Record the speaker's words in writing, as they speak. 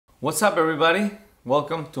What's up, everybody?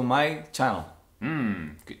 Welcome to my channel.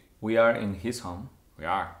 We are in his home. We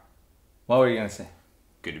are. What were you gonna say?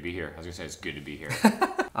 Good to be here. I was gonna say it's good to be here.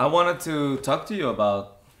 I wanted to talk to you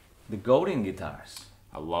about the Godin guitars.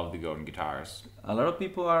 I love the Godin guitars. A lot of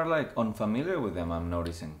people are like unfamiliar with them, I'm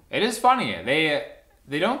noticing. It is funny.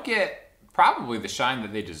 They don't get probably the shine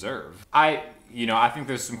that they deserve. I think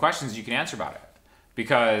there's some questions you can answer about it.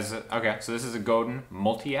 Because, okay, so this is a Godin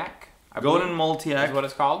Multi-Ack. Godin Multi-Ack is what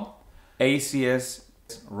it's called. ACS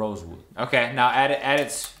Rosewood. Okay, now at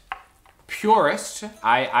its purest,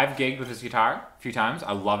 I've gigged with this guitar a few times.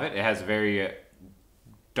 I love it. It has a very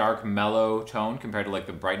dark, mellow tone compared to like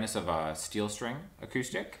the brightness of a steel string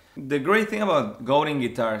acoustic. The great thing about Godin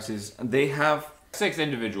guitars is they have 6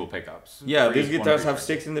 individual pickups. Yeah, these guitars have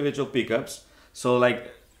 6 individual pickups. So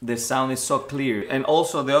like the sound is so clear. And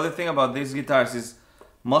also the other thing about these guitars is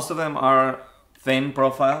most of them are thin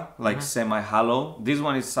profile, like semi-hollow. This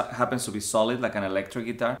one happens to be solid, like an electric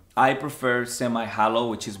guitar. I prefer semi-hollow,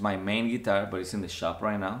 which is my main guitar, but it's in the shop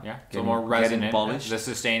right now. Yeah, it's a little more resonant. Polished. The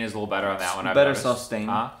sustain is a little better on that one. I've better noticed. sustain.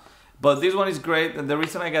 But this one is great. And the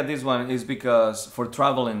reason I got this one is because for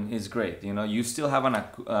traveling it's great. You know, you still have an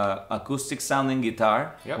acoustic sounding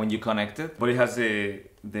guitar when you connect it, but it has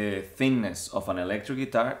the thinness of an electric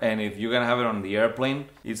guitar. And if you're gonna have it on the airplane,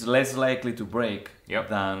 it's less likely to break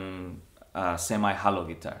than a semi-hollow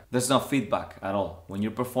guitar. There's no feedback at all. When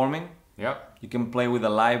you're performing, you can play with a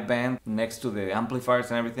live band next to the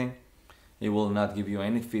amplifiers and everything. It will not give you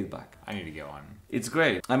any feedback. I need to get one. It's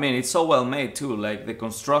great. I mean, it's so well made too. Like the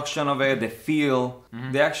construction of it, the feel,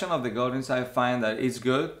 the action of the Godins, I find that it's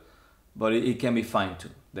good, but it can be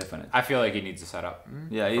fine-tuned, definitely. I feel like it needs a setup.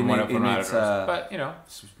 Yeah, it needs. But you know,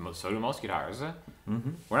 so do most guitars.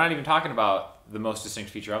 We're not even talking about the most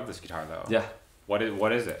distinct feature of this guitar, though. Yeah. What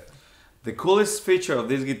is it? The coolest feature of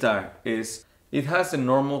this guitar is it has a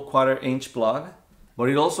normal 1/4-inch plug, but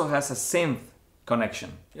it also has a synth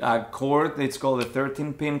connection. A cord, it's called a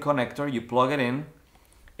 13-pin connector. You plug it in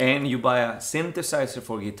and you buy a synthesizer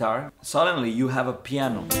for guitar. Suddenly you have a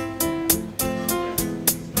piano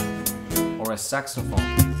or a saxophone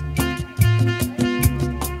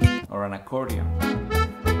or an accordion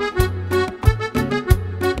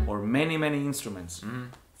or many instruments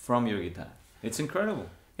from your guitar. It's incredible.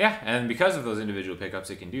 Yeah, and because of those individual pickups,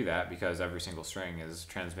 it can do that because every single string is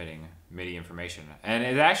transmitting MIDI information. And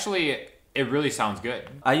it really sounds good.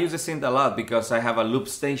 I use the synth a lot because I have a loop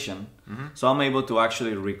station, so I'm able to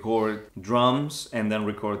actually record drums and then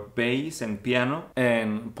record bass and piano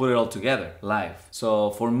and put it all together live. So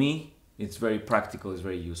for me, it's very practical, it's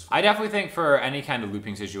very useful. I definitely think for any kind of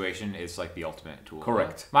looping situation, it's like the ultimate tool.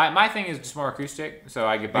 Correct. My thing is just more acoustic, so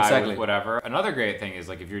I get by with whatever. Another great thing is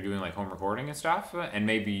like if you're doing like home recording and stuff, and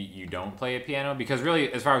maybe you don't play a piano, because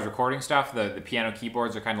really, as far as recording stuff, the piano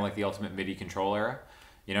keyboards are kind of like the ultimate MIDI controller.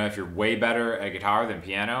 You know, if you're way better at guitar than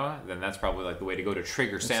piano, then that's probably like the way to go to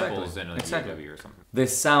trigger samples in a DAW or something. The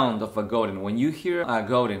sound of a Godin, when you hear a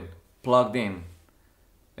Godin plugged in,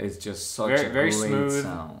 it's just such a very great smooth,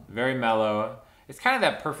 sound. Very mellow. It's kind of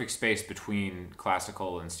that perfect space between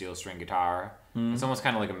classical and steel string guitar. It's almost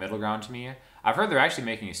kind of like a middle ground to me. I've heard they're actually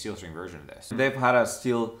making a steel string version of this. They've had a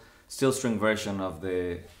steel string version of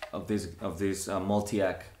this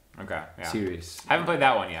Multi-Ack series. I haven't played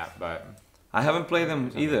that one yet, but I haven't played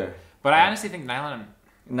them either. But I honestly think nylon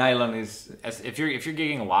is... If you're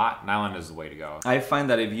gigging a lot, nylon is the way to go. I find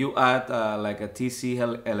that if you add like a TC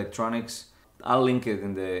electronics, I'll link it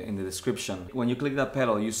in the description. When you click that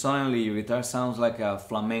pedal, your guitar sounds like a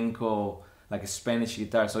flamenco, like a Spanish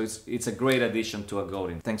guitar. So it's a great addition to a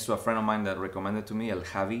Godin. Thanks to a friend of mine that recommended to me, El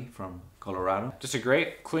Javi from Colorado. Just a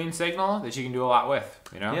great clean signal that you can do a lot with,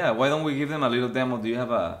 you know? Yeah, why don't we give them a little demo? Do you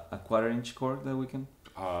have a 1/4-inch cord that we can?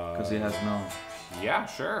 Because it has no... Yeah,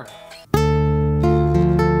 sure.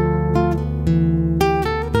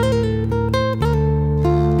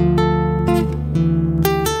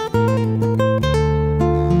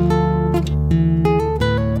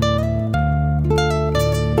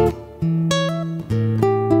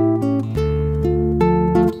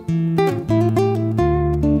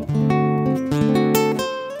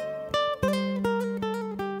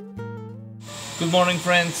 Good morning,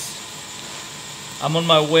 friends. I'm on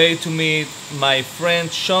my way to meet my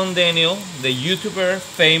friend Sean Daniel, the YouTuber,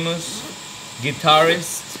 famous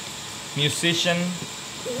guitarist, musician,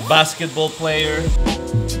 basketball player.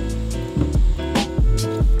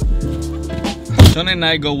 Sean and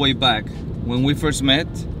I go way back. When we first met,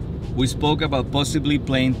 we spoke about possibly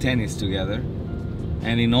playing tennis together.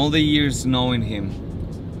 And in all the years knowing him,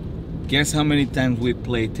 guess how many times we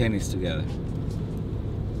played tennis together?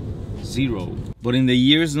 0. But in the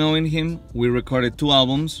years knowing him, we recorded 2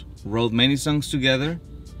 albums, wrote many songs together,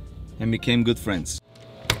 and became good friends.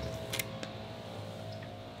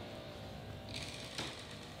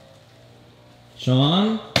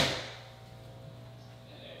 Sean?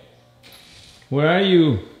 Where are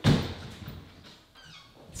you?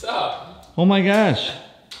 What's up? Oh my gosh.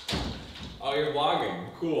 Oh, you're vlogging.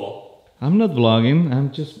 Cool. I'm not vlogging.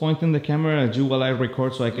 I'm just pointing the camera at you while I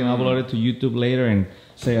record so I can upload it to YouTube later and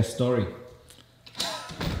say a story.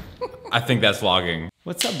 I think that's vlogging.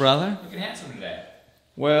 What's up, brother? Looking handsome today.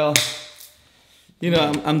 Well, you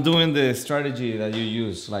know, I'm doing the strategy that you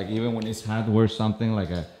use. Like even when it's hot, wear something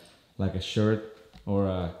like a shirt or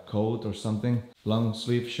a coat or something. Long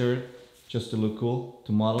sleeve shirt, just to look cool,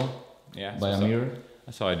 to model. Yeah. By a mirror.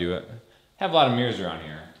 That's how I do it. Have a lot of mirrors around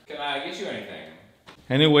here. Can I get you anything?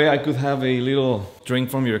 Anyway, I could have a little drink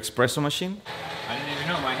from your espresso machine. I didn't even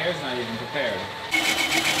know. My hair's not even prepared.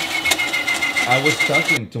 I was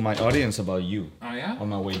talking to my audience about you. Oh yeah? On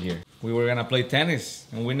my way here. We were gonna play tennis,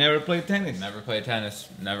 and we never played tennis. Never played tennis.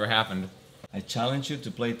 Never happened. I challenge you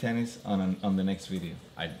to play tennis on the next video.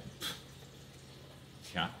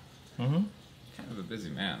 Yeah. Mm-hmm. Kind of a busy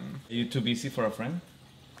man. Are you too busy for a friend?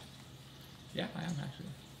 Yeah, I am actually.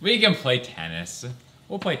 We can play tennis.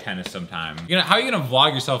 We'll play tennis sometime. How are you gonna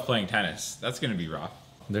vlog yourself playing tennis? That's gonna be rough.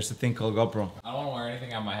 There's a thing called GoPro. I don't want to wear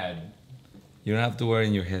anything on my head. You don't have to wear it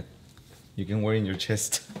in your head. You can wear it in your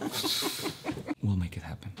chest. We'll make it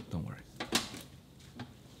happen. Don't worry.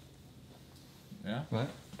 Yeah? What?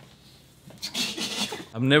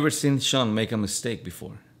 I've never seen Sean make a mistake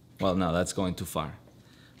before. Well, no, that's going too far.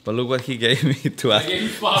 But look what he gave me to ask. I gave you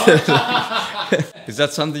flowers. Is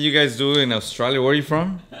that something you guys do in Australia? Where are you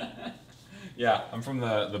from? Yeah, I'm from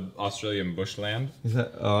the Australian bushland. Is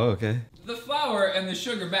that? Oh, okay. The flour and the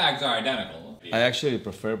sugar bags are identical. I actually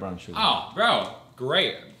prefer brown sugar. Oh, bro,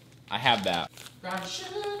 great. I have that. Brown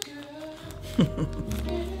sugar.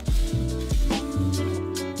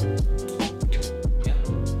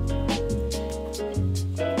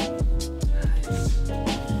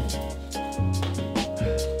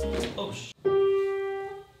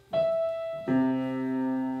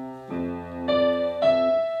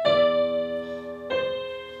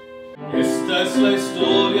 Esta es la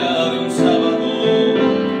historia de un sábado,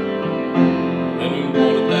 de no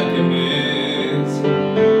importa qué mes,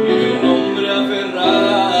 y de un hombre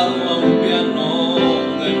aferrado a un piano,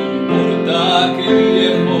 de no importa qué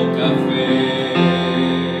viejo café.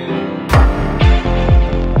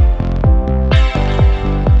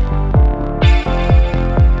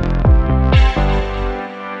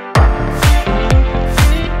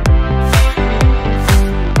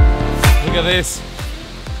 Look at this.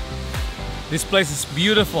 This place is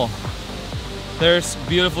beautiful. There's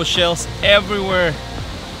beautiful shells everywhere.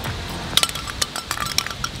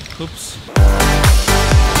 Oops.